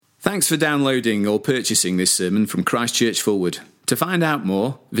Thanks for downloading or purchasing this sermon from Christchurch Fulwood. To find out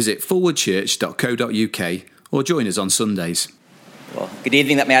more, visit fulwoodchurch.co.uk or join us on Sundays. Well, good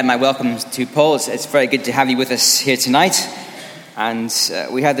evening. Let me add my welcome to Paul. It's very good to have you with us here tonight. And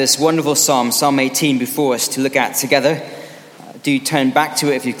we have this wonderful psalm, Psalm 18, before us to look at together. Do turn back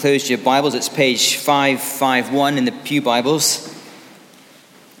to it if you closed your Bibles. It's page 551 in the Pew Bibles.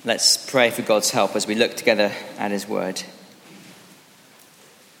 Let's pray for God's help as we look together at his word.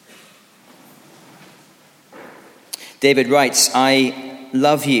 David writes, I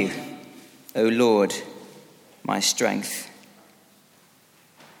love you, O Lord, my strength.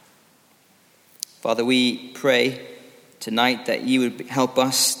 Father, we pray tonight that you would help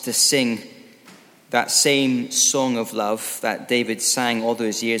us to sing that same song of love that David sang all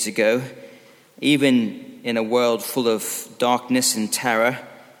those years ago, even in a world full of darkness and terror,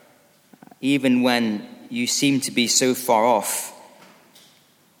 even when you seem to be so far off.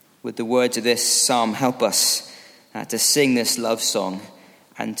 With the words of this psalm, help us to sing this love song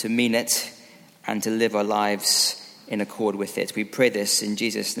and to mean it and to live our lives in accord with it. We pray this in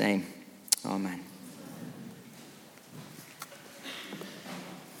Jesus' name. Amen.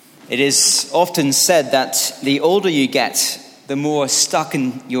 It is often said that the older you get, the more stuck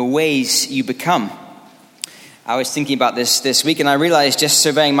in your ways you become. I was thinking about this week, and I realized, just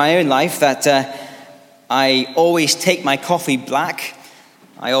surveying my own life, that I always take my coffee black.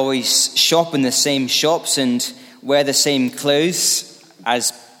 I always shop in the same shops and wear the same clothes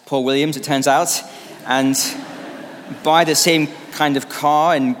as Paul Williams, it turns out, and buy the same kind of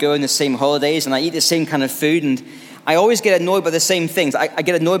car and go on the same holidays, and I eat the same kind of food, and I always get annoyed by the same things. I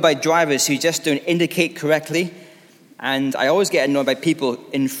get annoyed by drivers who just don't indicate correctly, and I always get annoyed by people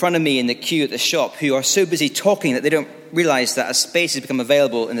in front of me in the queue at the shop who are so busy talking that they don't realize that a space has become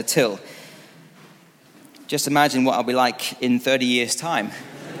available in the till. Just imagine what I'll be like in 30 years' time.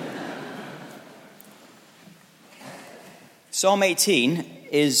 Psalm 18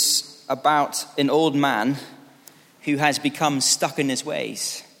 is about an old man who has become stuck in his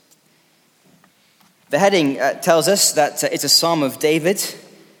ways. The heading tells us that it's a psalm of David,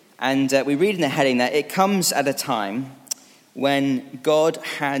 and we read in the heading that it comes at a time when God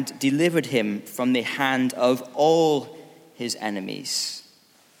had delivered him from the hand of all his enemies.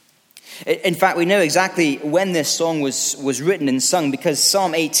 In fact, we know exactly when this song was written and sung, because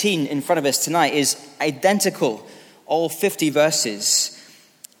Psalm 18 in front of us tonight is identical, all 50 verses,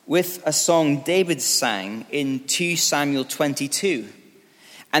 with a song David sang in 2 Samuel 22.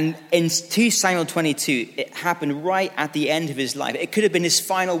 And in 2 Samuel 22, it happened right at the end of his life. It could have been his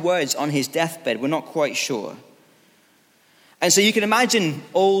final words on his deathbed. We're not quite sure. And so you can imagine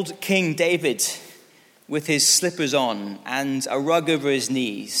old King David with his slippers on and a rug over his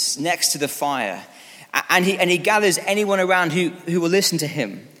knees next to the fire. And he gathers anyone around who will listen to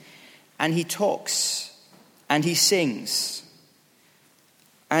him. And he talks and he sings.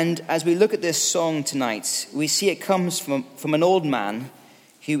 And as we look at this song tonight, we see it comes from an old man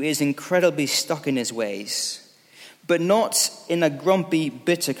who is incredibly stuck in his ways, but not in a grumpy,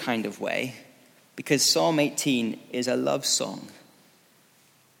 bitter kind of way, because Psalm 18 is a love song.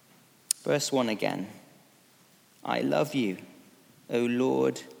 Verse 1 again. I love you, O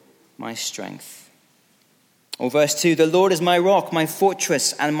Lord, my strength. Or verse 2, the Lord is my rock, my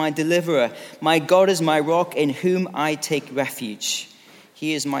fortress, and my deliverer. My God is my rock, in whom I take refuge.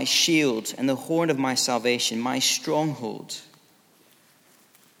 He is my shield and the horn of my salvation, my stronghold.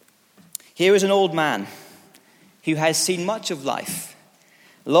 Here is an old man who has seen much of life,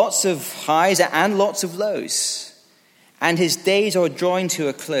 lots of highs and lots of lows, and his days are drawing to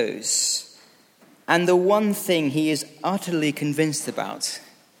a close. And the one thing he is utterly convinced about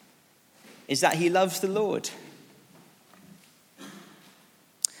is that he loves the Lord.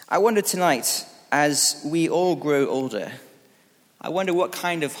 I wonder tonight, as we all grow older, I wonder what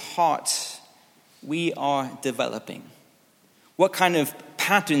kind of heart we are developing. What kind of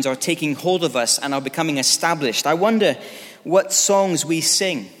patterns are taking hold of us and are becoming established. I wonder what songs we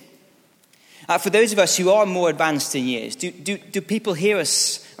sing. For those of us who are more advanced in years, do people hear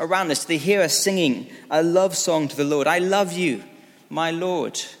us around us? Do they hear us singing a love song to the Lord? I love you, my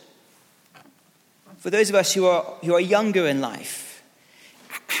Lord. For those of us who are younger in life,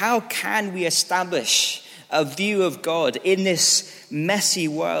 how can we establish a view of God in this messy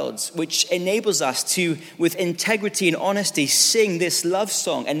world, which enables us to, with integrity and honesty, sing this love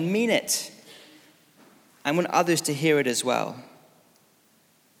song and mean it, and want others to hear it as well?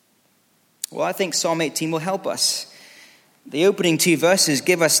 Well, I think Psalm 18 will help us. The opening 2 verses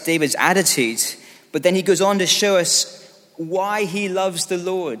give us David's attitude, but then he goes on to show us why he loves the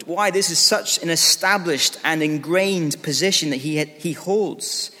Lord, why this is such an established and ingrained position that he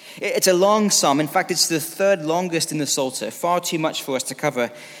holds. It's a long psalm. In fact, it's the third longest in the Psalter, far too much for us to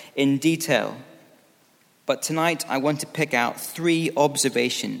cover in detail. But tonight I want to pick out 3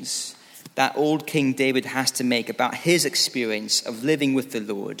 observations that old King David has to make about his experience of living with the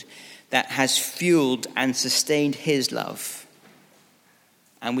Lord that has fueled and sustained his love.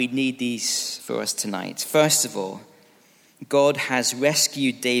 And we need these for us tonight. First of all, God has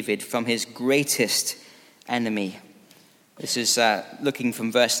rescued David from his greatest enemy. This is looking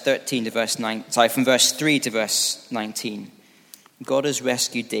from verse 13 to verse 9. From verse 3 to verse 19. God has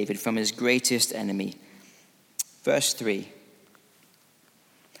rescued David from his greatest enemy. Verse 3.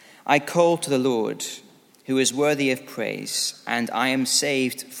 I call to the Lord, who is worthy of praise, and I am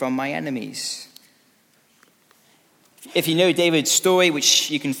saved from my enemies. If you know David's story, which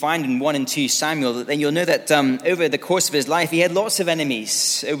you can find in 1 and 2 Samuel, then you'll know that over the course of his life, he had lots of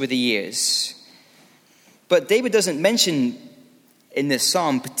enemies over the years. But David doesn't mention in this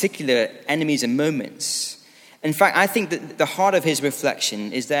psalm particular enemies and moments. In fact, I think that the heart of his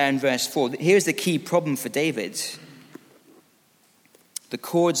reflection is there in verse 4. Here's the key problem for David. The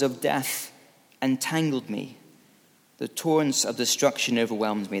cords of death entangled me. The torrents of destruction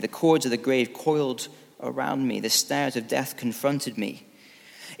overwhelmed me. The cords of the grave coiled around me. The snares of death confronted me.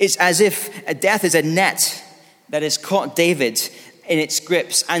 It's as if death is a net that has caught David in its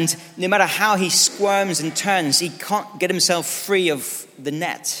grips. And no matter how he squirms and turns, he can't get himself free of the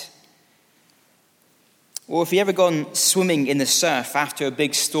net. Or if you've ever gone swimming in the surf after a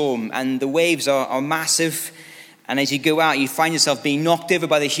big storm and the waves are massive, and as you go out, you find yourself being knocked over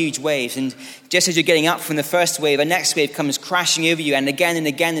by the huge waves. And just as you're getting up from the first wave, a next wave comes crashing over you. And again and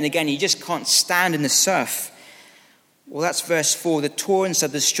again and again, you just can't stand in the surf. Well, that's verse 4. The torrents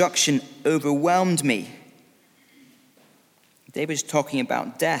of destruction overwhelmed me. David's talking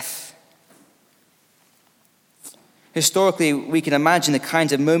about death. Historically, we can imagine the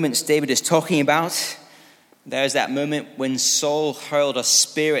kinds of moments David is talking about. There's that moment when Saul hurled a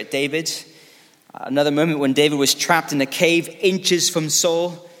spear at David. Another moment when David was trapped in a cave, inches from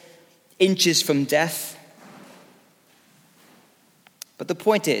Saul, inches from death. But the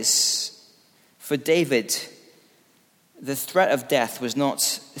point is, for David, the threat of death was not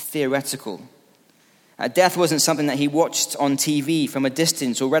theoretical. Death wasn't something that he watched on TV from a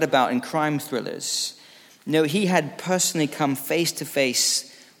distance or read about in crime thrillers. No, he had personally come face to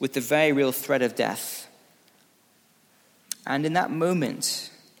face with the very real threat of death. And in that moment,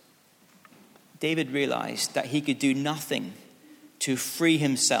 David realized that he could do nothing to free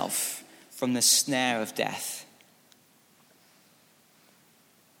himself from the snare of death.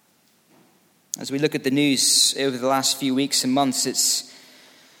 As we look at the news over the last few weeks and months, it's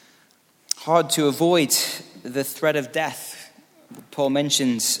hard to avoid the threat of death. Paul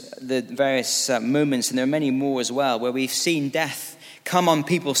mentions the various moments, and there are many more as well, where we've seen death come on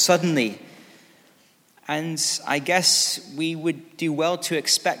people suddenly. And I guess we would do well to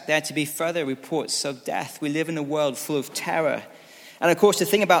expect there to be further reports of death. We live in a world full of terror. And of course, the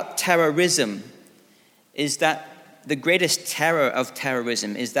thing about terrorism is that the greatest terror of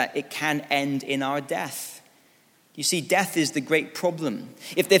terrorism is that it can end in our death. You see, death is the great problem.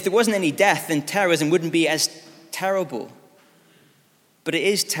 If there wasn't any death, then terrorism wouldn't be as terrible. But it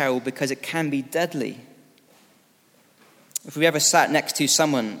is terrible because it can be deadly. If we've ever sat next to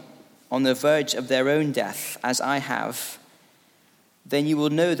someone on the verge of their own death, as I have, then you will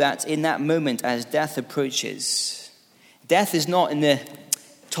know that in that moment as death approaches, death is not in the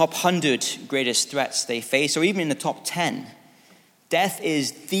top 100 greatest threats they face, or even in the top 10. Death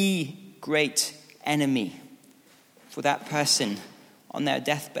is the great enemy for that person on their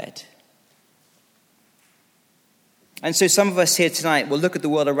deathbed. And so some of us here tonight will look at the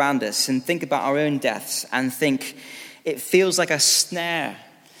world around us and think about our own deaths and think, it feels like a snare,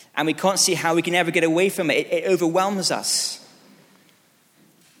 and we can't see how we can ever get away from it. It overwhelms us.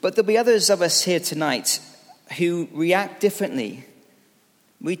 But there'll be others of us here tonight who react differently.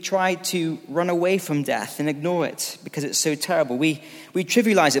 We try to run away from death and ignore it because it's so terrible. We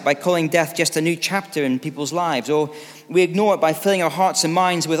trivialize it by calling death just a new chapter in people's lives, or we ignore it by filling our hearts and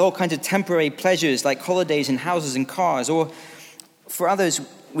minds with all kinds of temporary pleasures like holidays and houses and cars. Or for others,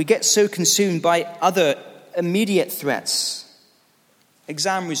 we get so consumed by other immediate threats.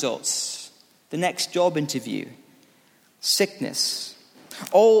 Exam results, the next job interview, sickness,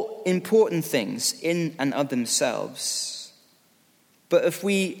 all important things in and of themselves. But if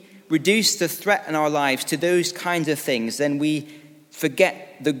we reduce the threat in our lives to those kinds of things, then we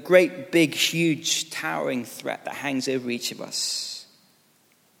forget the great, big, huge, towering threat that hangs over each of us,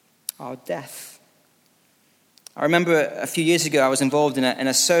 our death. I remember a few years ago I was involved in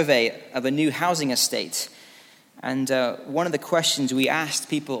a survey of a new housing estate. And one of the questions we asked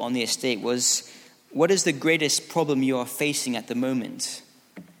people on the estate was, what is the greatest problem you are facing at the moment?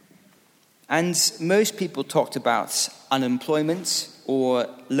 And most people talked about unemployment or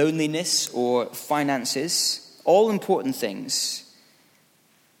loneliness or finances, all important things.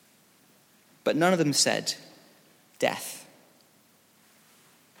 But none of them said death.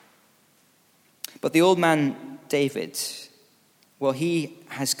 But the old man David, well, he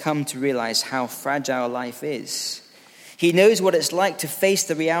has come to realize how fragile life is. He knows what it's like to face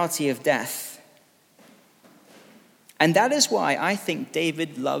the reality of death. And that is why I think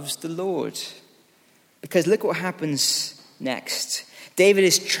David loves the Lord. Because look what happens next. David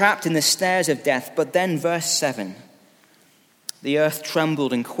is trapped in the snares of death, but then verse 7. The earth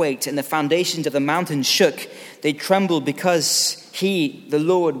trembled and quaked, and the foundations of the mountains shook. They trembled because he, the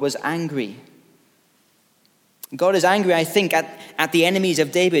Lord, was angry. God is angry, I think, at the enemies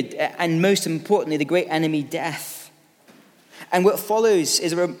of David, and most importantly, the great enemy, death. And what follows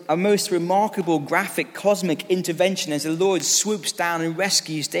is a most remarkable, graphic, cosmic intervention as the Lord swoops down and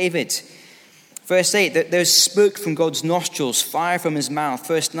rescues David. Verse 8, that there's smoke from God's nostrils, fire from his mouth.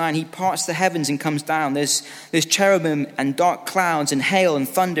 Verse 9, he parts the heavens and comes down. There's cherubim and dark clouds and hail and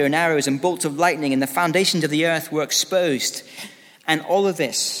thunder and arrows and bolts of lightning, and the foundations of the earth were exposed. And all of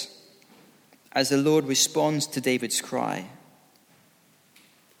this as the Lord responds to David's cry.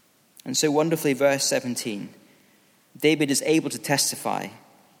 And so wonderfully, verse 17, David is able to testify,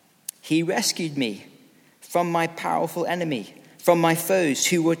 he rescued me from my powerful enemy, from my foes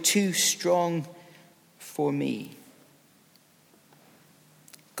who were too strong for me.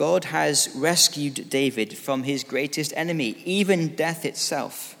 God has rescued David from his greatest enemy, even death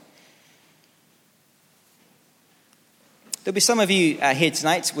itself. There'll be some of you here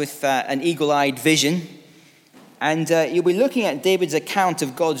tonight with an eagle-eyed vision, and you'll be looking at David's account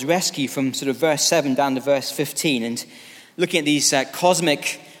of God's rescue from sort of verse 7 down to verse 15, and looking at these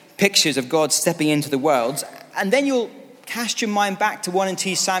cosmic pictures of God stepping into the world, and then you'll cast your mind back to 1 and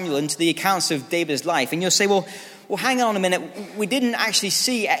 2 Samuel and to the accounts of David's life, and you'll say, well, hang on a minute, we didn't actually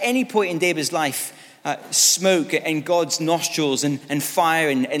see at any point in David's life smoke and God's nostrils and fire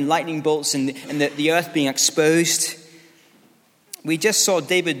and lightning bolts and the earth being exposed. We just saw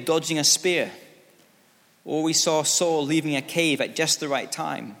David dodging a spear, or we saw Saul leaving a cave at just the right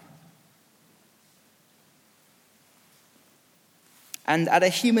time. And at a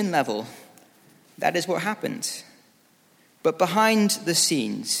human level, that is what happened. But behind the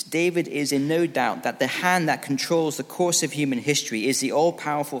scenes, David is in no doubt that the hand that controls the course of human history is the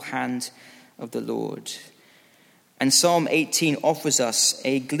all-powerful hand of the Lord. And Psalm 18 offers us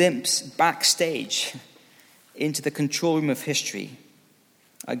a glimpse backstage into the control room of history,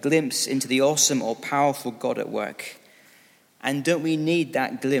 a glimpse into the awesome or powerful God at work. And don't we need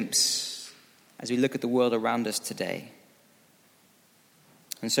that glimpse as we look at the world around us today?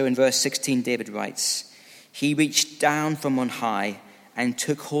 And so in verse 16, David writes, he reached down from on high and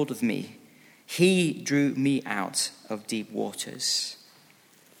took hold of me. He drew me out of deep waters.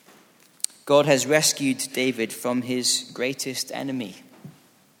 God has rescued David from his greatest enemy.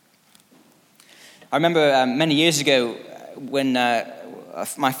 I remember many years ago when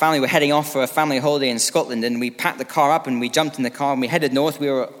my family were heading off for a family holiday in Scotland, and we packed the car up and we jumped in the car and we headed north. We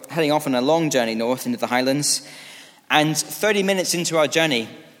were heading off on a long journey north into the Highlands. And 30 minutes into our journey,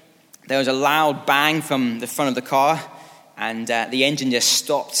 there was a loud bang from the front of the car, and the engine just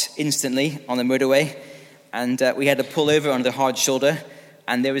stopped instantly on the motorway. And we had to pull over on the hard shoulder,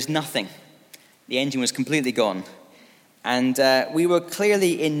 and there was nothing. The engine was completely gone. And we were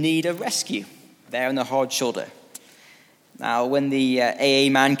clearly in need of rescue there on the hard shoulder. Now, when the AA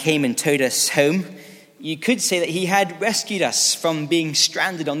man came and towed us home, you could say that he had rescued us from being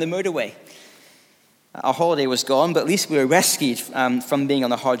stranded on the motorway. Our holiday was gone, but at least we were rescued from being on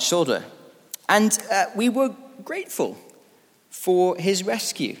the hard shoulder. And we were grateful for his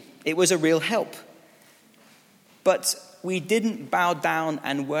rescue. It was a real help. But we didn't bow down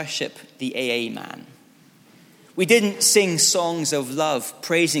and worship the AA man. We didn't sing songs of love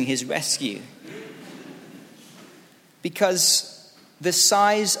praising his rescue. Because the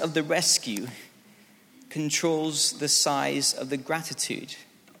size of the rescue controls the size of the gratitude.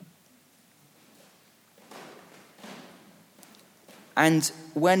 And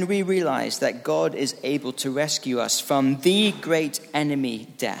when we realize that God is able to rescue us from the great enemy,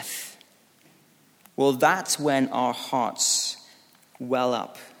 death, well, that's when our hearts well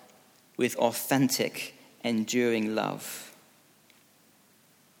up with authentic, enduring love.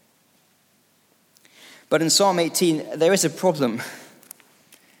 But in Psalm 18, there is a problem.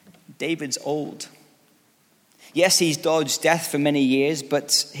 David's old. Yes, he's dodged death for many years,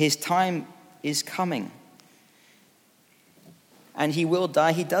 but his time is coming. and he will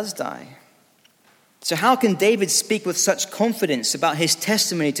die, he does die. So how can David speak with such confidence about his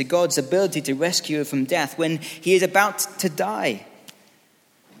testimony to God's ability to rescue him from death when he is about to die?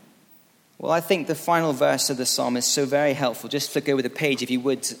 Well, I think the final verse of the psalm is so very helpful. Just flick over the page, if you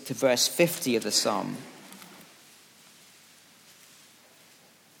would, to verse 50 of the psalm.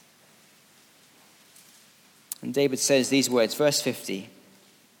 And David says these words, verse 50.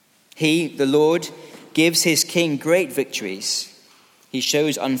 He, the Lord, gives his king great victories. He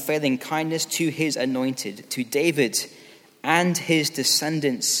shows unfailing kindness to his anointed, to David and his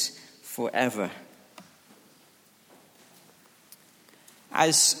descendants forever.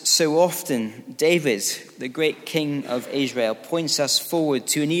 As so often, David, the great king of Israel, points us forward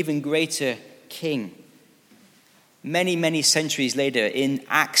to an even greater king. Many, many centuries later, in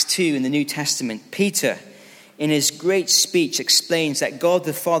Acts 2 in the New Testament, Peter, in his great speech, explains that God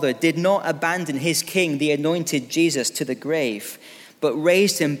the Father did not abandon his king, the anointed Jesus, to the grave, but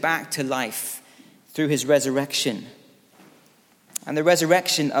raised him back to life through his resurrection. And the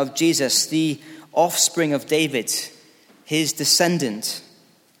resurrection of Jesus, the offspring of David, his descendant,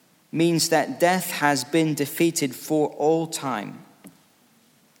 means that death has been defeated for all time.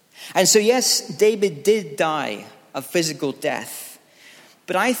 And so, yes, David did die a physical death,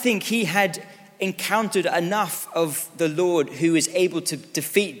 but I think he had encountered enough of the Lord who is able to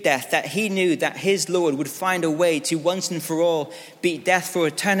defeat death that he knew that his Lord would find a way to once and for all beat death for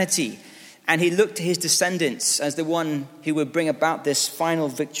eternity. And he looked to his descendants as the one who would bring about this final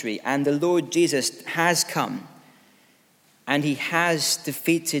victory. And the Lord Jesus has come, and he has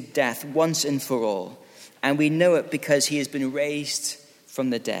defeated death once and for all. And we know it because he has been raised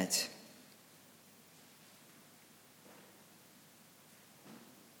from the dead.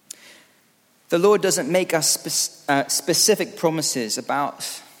 The Lord doesn't make us specific promises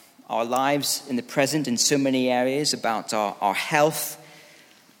about our lives in the present in so many areas, about our health,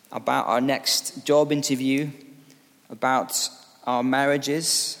 about our next job interview, about our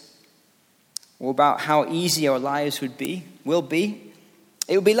marriages, or about how easy our lives will be.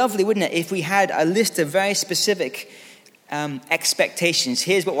 It would be lovely, wouldn't it, if we had a list of very specific expectations.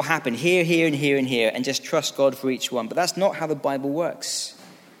 Here's what will happen, here, here, and here, and here, and just trust God for each one. But that's not how the Bible works.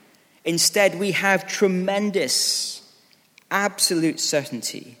 Instead, we have tremendous, absolute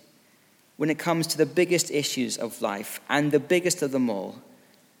certainty when it comes to the biggest issues of life, and the biggest of them all,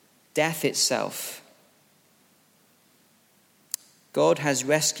 death itself. God has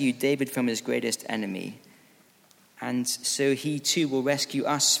rescued David from his greatest enemy, and so he too will rescue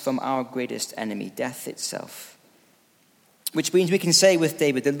us from our greatest enemy, death itself. Which means we can say with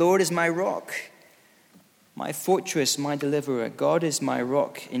David, the Lord is my rock, my fortress, my deliverer. God is my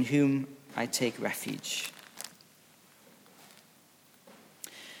rock in whom I take refuge.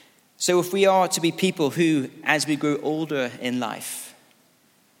 So if we are to be people who, as we grow older in life,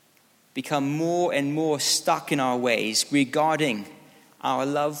 become more and more stuck in our ways regarding our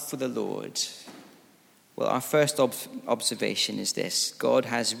love for the Lord, well, our first observation is this: God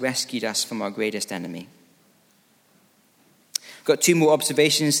has rescued us from our greatest enemy. Got two more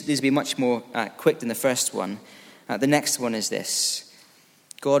observations. These will be much more quick than the first one. The next one is this: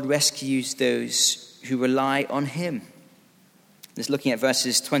 God rescues those who rely on him. Just looking at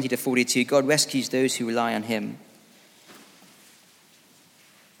verses 20 to 42, God rescues those who rely on him.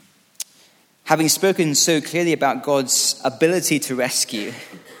 Having spoken so clearly about God's ability to rescue,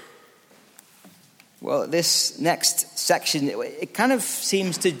 well, this next section, it kind of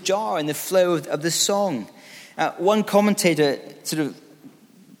seems to jar in the flow of the song. One commentator sort of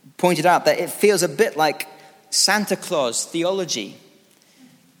pointed out that it feels a bit like Santa Claus theology.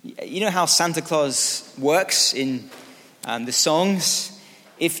 You know how Santa Claus works in the songs?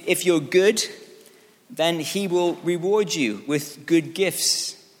 If you're good, then he will reward you with good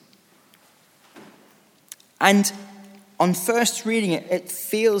gifts. And on first reading it, it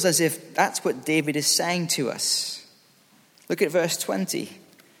feels as if that's what David is saying to us. Look at verse 20.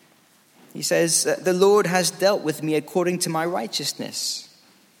 He says, the Lord has dealt with me according to my righteousness.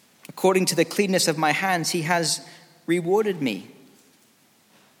 According to the cleanness of my hands, he has rewarded me.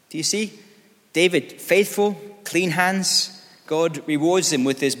 Do you see? David, faithful, clean hands. God rewards him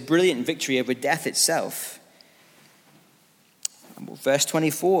with this brilliant victory over death itself. Verse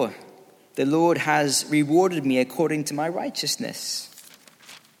 24, the Lord has rewarded me according to my righteousness.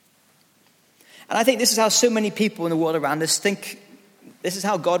 And I think this is how so many people in the world around us think. This is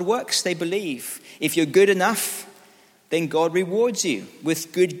how God works. They believe if you're good enough, then God rewards you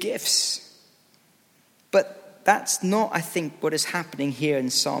with good gifts. But that's not, I think, what is happening here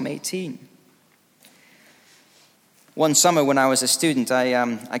in Psalm 18. One summer when I was a student,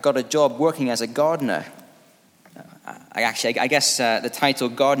 I got a job working as a gardener. I guess the title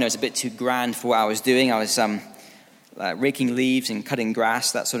gardener is a bit too grand for what I was doing. I was raking leaves and cutting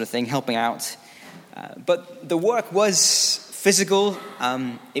grass, that sort of thing, helping out. But the work was physical.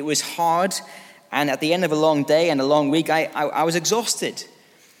 It was hard. And at the end of a long day and a long week, I was exhausted.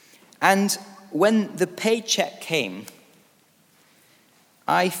 And when the paycheck came,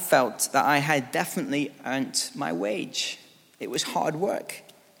 I felt that I had definitely earned my wage. It was hard work.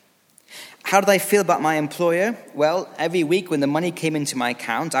 How did I feel about my employer? Well, every week when the money came into my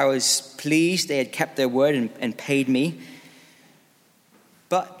account, I was pleased they had kept their word and paid me.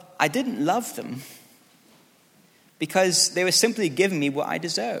 But I didn't love them because they were simply giving me what I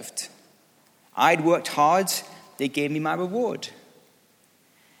deserved. I'd worked hard, they gave me my reward.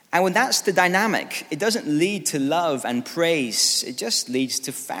 And when that's the dynamic, it doesn't lead to love and praise, it just leads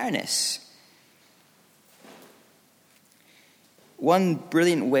to fairness. One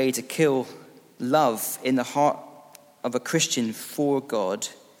brilliant way to kill love in the heart of a Christian for God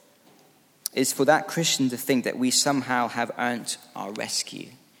is for that Christian to think that we somehow have earned our rescue.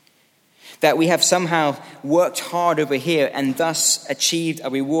 That we have somehow worked hard over here and thus achieved a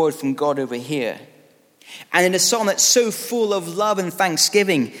reward from God over here. And in a psalm that's so full of love and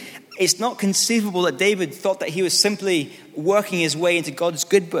thanksgiving, it's not conceivable that David thought that he was simply working his way into God's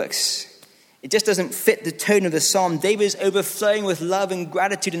good books. It just doesn't fit the tone of the psalm. David is overflowing with love and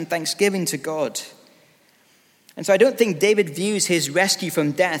gratitude and thanksgiving to God. And so I don't think David views his rescue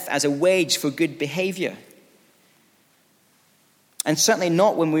from death as a wage for good behavior. And certainly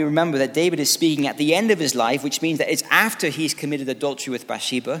not when we remember that David is speaking at the end of his life, which means that it's after he's committed adultery with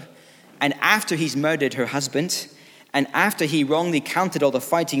Bathsheba, and after he's murdered her husband, and after he wrongly counted all the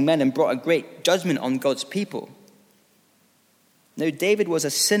fighting men and brought a great judgment on God's people. No, David was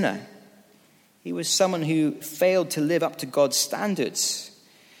a sinner. He was someone who failed to live up to God's standards.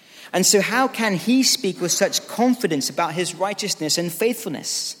 And so how can he speak with such confidence about his righteousness and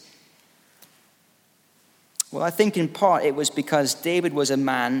faithfulness? Well, I think in part it was because David was a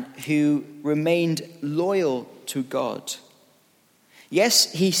man who remained loyal to God.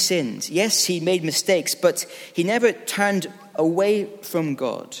 Yes, he sinned. Yes, he made mistakes, but he never turned away from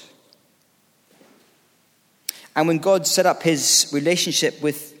God. And when God set up his relationship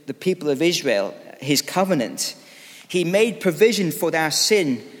with the people of Israel, his covenant, he made provision for their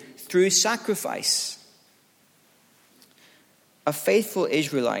sin through sacrifice. A faithful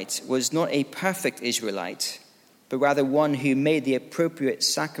Israelite was not a perfect Israelite, but rather one who made the appropriate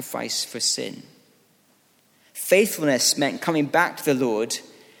sacrifice for sin. Faithfulness meant coming back to the Lord,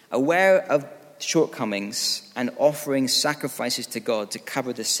 aware of shortcomings, and offering sacrifices to God to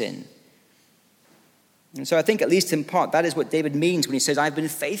cover the sin. And so I think, at least in part, that is what David means when he says, I've been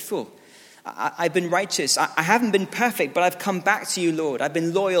faithful. I've been righteous. I haven't been perfect, but I've come back to you, Lord. I've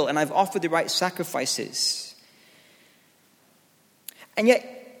been loyal and I've offered the right sacrifices. And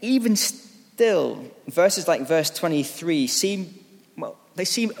yet, even still, verses like verse 23 seem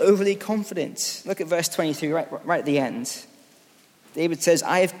overly confident. Look at verse 23, right at the end. David says,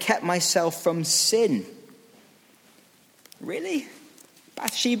 I have kept myself from sin. Really?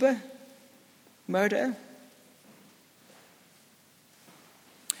 Bathsheba? Murder?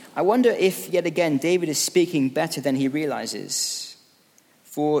 I wonder if, yet again, David is speaking better than he realizes.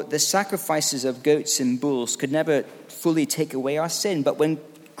 For the sacrifices of goats and bulls could never fully take away our sin. But when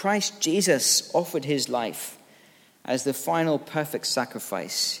Christ Jesus offered his life as the final perfect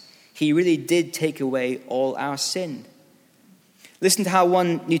sacrifice, he really did take away all our sin. Listen to how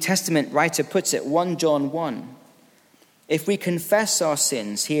one New Testament writer puts it, 1 John 1. If we confess our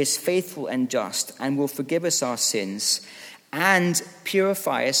sins, he is faithful and just and will forgive us our sins and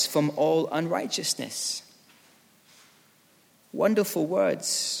purify us from all unrighteousness. Wonderful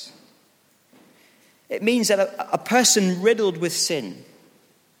words. It means that a person riddled with sin,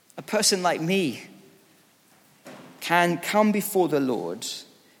 a person like me, can come before the Lord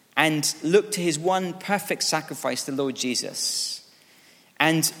and look to his one perfect sacrifice, the Lord Jesus,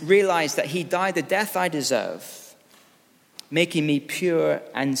 and realize that he died the death I deserve, making me pure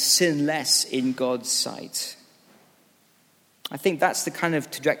and sinless in God's sight. I think that's the kind of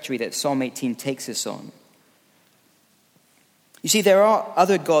trajectory that Psalm 18 takes us on. You see, there are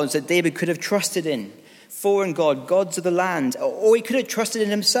other gods that David could have trusted in. Foreign gods of the land. Or he could have trusted in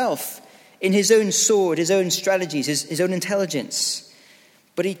himself, in his own sword, his own strategies, his own intelligence.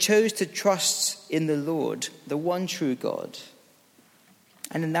 But he chose to trust in the Lord, the one true God.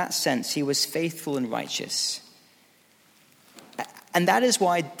 And in that sense, he was faithful and righteous. And that is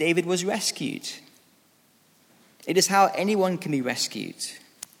why David was rescued. It is how anyone can be rescued.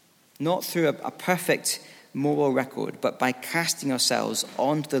 Not through a perfect moral record, but by casting ourselves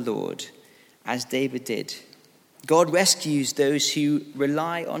onto the Lord, as David did. God rescues those who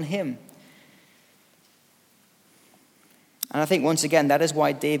rely on him. And I think once again, that is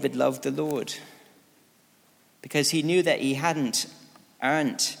why David loved the Lord. Because he knew that he hadn't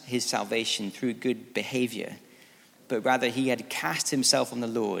earned his salvation through good behavior, but rather he had cast himself on the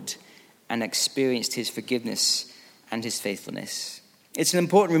Lord and experienced his forgiveness and his faithfulness. It's an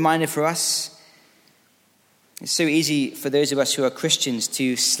important reminder for us. It's so easy for those of us who are Christians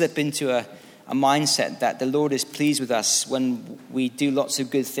to slip into a mindset that the Lord is pleased with us when we do lots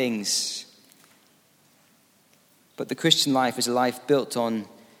of good things. But the Christian life is a life built on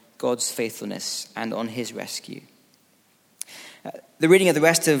God's faithfulness and on his rescue. The reading of the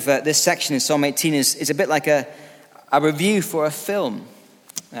rest of this section in Psalm 18 is a bit like a review for a film.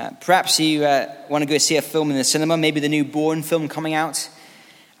 Perhaps you want to go see a film in the cinema, maybe the new Bourne film coming out.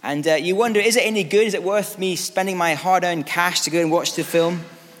 And you wonder, is it any good? Is it worth me spending my hard-earned cash to go and watch the film?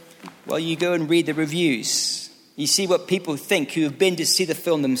 Well, you go and read the reviews. You see what people think who have been to see the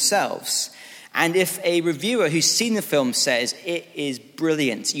film themselves. And if a reviewer who's seen the film says it is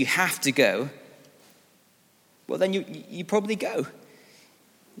brilliant, you have to go, well, then you probably go.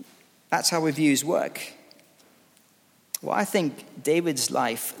 That's how reviews work. Well, I think David's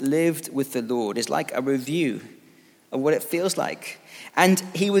life lived with the Lord is like a review of what it feels like. And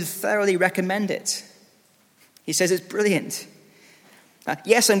he would thoroughly recommend it. He says it's brilliant.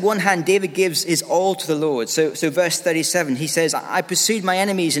 Yes, on one hand, David gives his all to the Lord. So verse 37, he says, I pursued my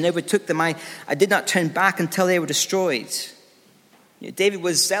enemies and overtook them. I did not turn back until they were destroyed. David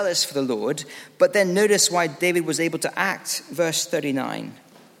was zealous for the Lord, but then notice why David was able to act. Verse 39,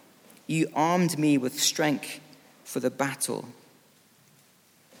 you armed me with strength for the battle.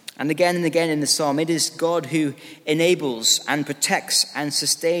 And again in the psalm, it is God who enables and protects and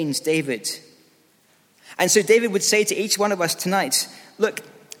sustains David. And so David would say to each one of us tonight, look,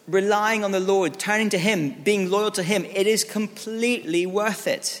 relying on the Lord, turning to him, being loyal to him, it is completely worth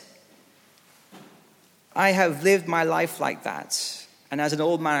it. I have lived my life like that. And as an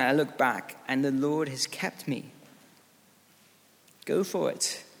old man, I look back and the Lord has kept me. Go for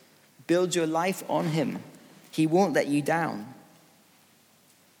it. Build your life on him. He won't let you down.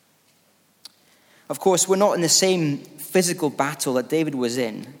 Of course, we're not in the same physical battle that David was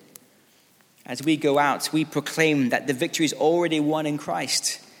in. As we go out, we proclaim that the victory is already won in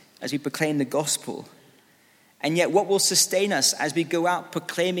Christ, as we proclaim the gospel. And yet, what will sustain us as we go out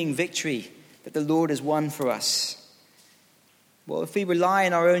proclaiming victory that the Lord has won for us? Well, if we rely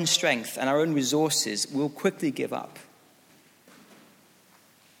on our own strength and our own resources, we'll quickly give up.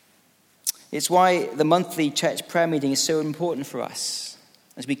 It's why the monthly church prayer meeting is so important for us.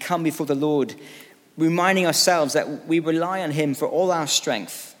 As we come before the Lord, reminding ourselves that we rely on him for all our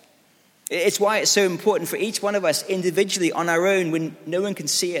strength. It's why it's so important for each one of us individually on our own, when no one can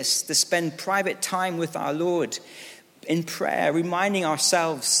see us, to spend private time with our Lord in prayer, reminding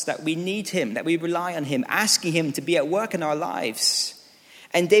ourselves that we need him, that we rely on him, asking him to be at work in our lives.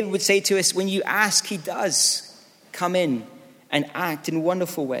 And David would say to us, when you ask, he does come in and act in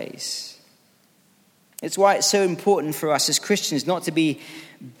wonderful ways. It's why it's so important for us as Christians not to be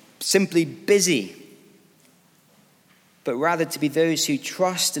simply busy, but rather to be those who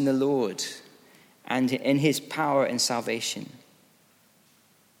trust in the Lord and in his power and salvation.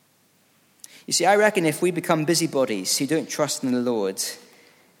 You see, I reckon if we become busybodies who don't trust in the Lord,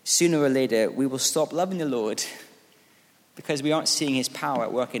 sooner or later we will stop loving the Lord because we aren't seeing his power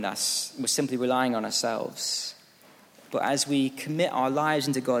at work in us. We're simply relying on ourselves. But as we commit our lives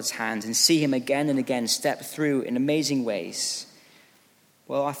into God's hands and see him again and again step through in amazing ways,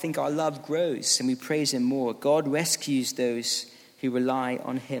 well, I think our love grows and we praise him more. God rescues those who rely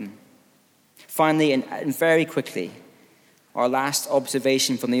on him. Finally, and very quickly, our last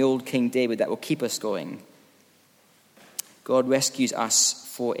observation from the old King David that will keep us going. God rescues us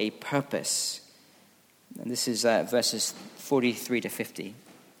for a purpose. And this is verses 43 to 50.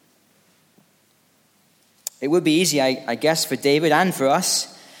 It would be easy, I guess, for David and for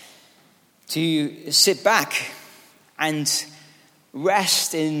us to sit back and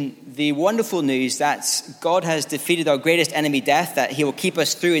rest in the wonderful news that God has defeated our greatest enemy, death, that he will keep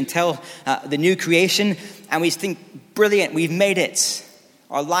us through until the new creation. And we think, brilliant, we've made it.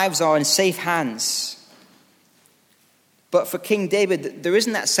 Our lives are in safe hands. But for King David, there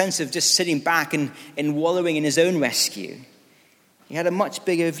isn't that sense of just sitting back and wallowing in his own rescue. He had a much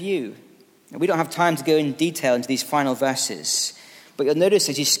bigger view. We don't have time to go in detail into these final verses. But you'll notice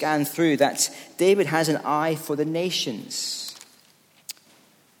as you scan through that David has an eye for the nations.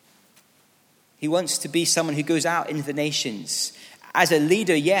 He wants to be someone who goes out into the nations. As a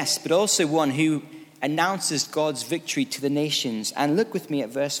leader, yes, but also one who announces God's victory to the nations. And look with me at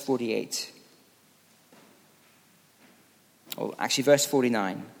verse 48. Or actually, verse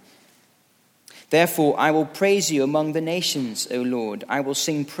 49. Therefore, I will praise you among the nations, O Lord. I will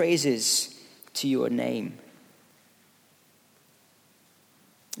sing praises to your name.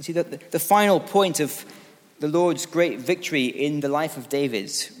 You see, the final point of the Lord's great victory in the life of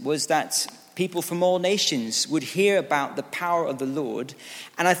David was that people from all nations would hear about the power of the Lord.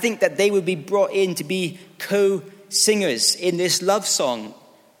 And I think that they would be brought in to be co-singers in this love song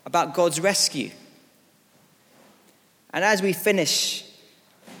about God's rescue. And as we finish,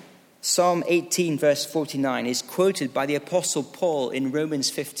 Psalm 18, verse 49 is quoted by the Apostle Paul in Romans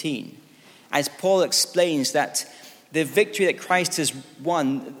 15, as Paul explains that the victory that Christ has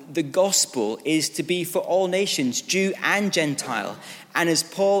won, the gospel, is to be for all nations, Jew and Gentile. And as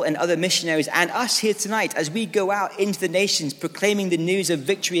Paul and other missionaries and us here tonight, as we go out into the nations proclaiming the news of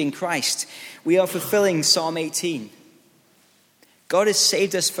victory in Christ, we are fulfilling Psalm 18. God has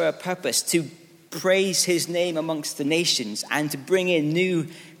saved us for a purpose, to praise his name amongst the nations and to bring in new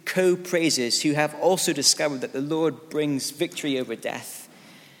co-praisers who have also discovered that the Lord brings victory over death.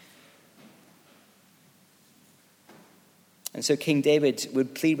 And so King David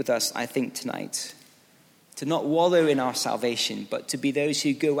would plead with us, I think, tonight, to not wallow in our salvation, but to be those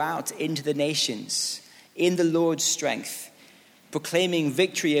who go out into the nations in the Lord's strength, proclaiming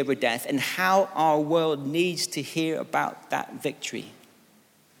victory over death and how our world needs to hear about that victory.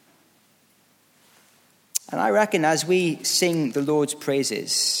 And I reckon as we sing the Lord's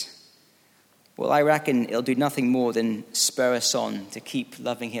praises, well, I reckon it'll do nothing more than spur us on to keep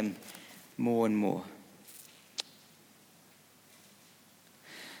loving him more and more.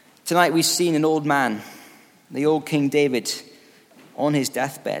 Tonight we've seen an old man, the old King David, on his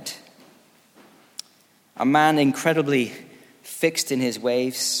deathbed. A man incredibly fixed in his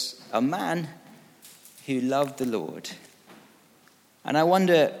ways, a man who loved the Lord. And I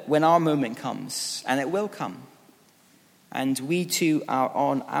wonder when our moment comes, and it will come, and we too are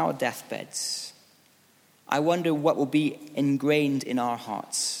on our deathbeds, I wonder what will be ingrained in our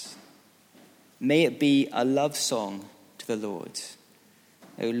hearts. May it be a love song to the Lord.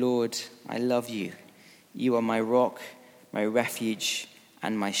 O Lord, I love you. You are my rock, my refuge,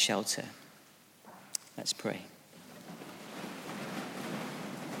 and my shelter. Let's pray.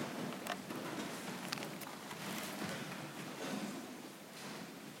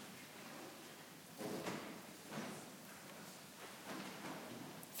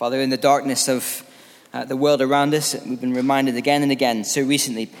 Father, in the darkness of the world around us, we've been reminded again and again, so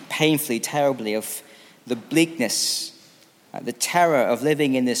recently, painfully, terribly, of the bleakness, the terror of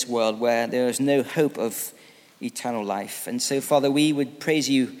living in this world where there is no hope of eternal life. And so, Father, we would praise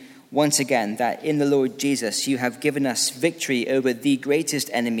you once again that in the Lord Jesus you have given us victory over the greatest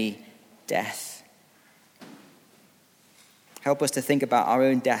enemy, death. Help us to think about our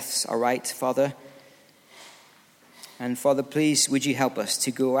own deaths, all right, Father? And Father, please, would you help us to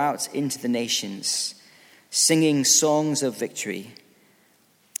go out into the nations singing songs of victory,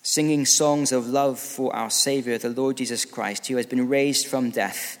 singing songs of love for our Savior, the Lord Jesus Christ, who has been raised from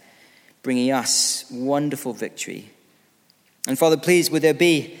death, bringing us wonderful victory. And Father, please, would there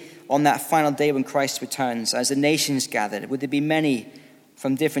be on that final day when Christ returns, as the nations gathered, would there be many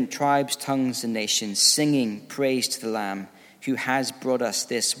from different tribes, tongues, and nations singing praise to the Lamb who has brought us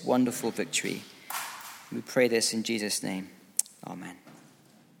this wonderful victory. We pray this in Jesus' name. Amen.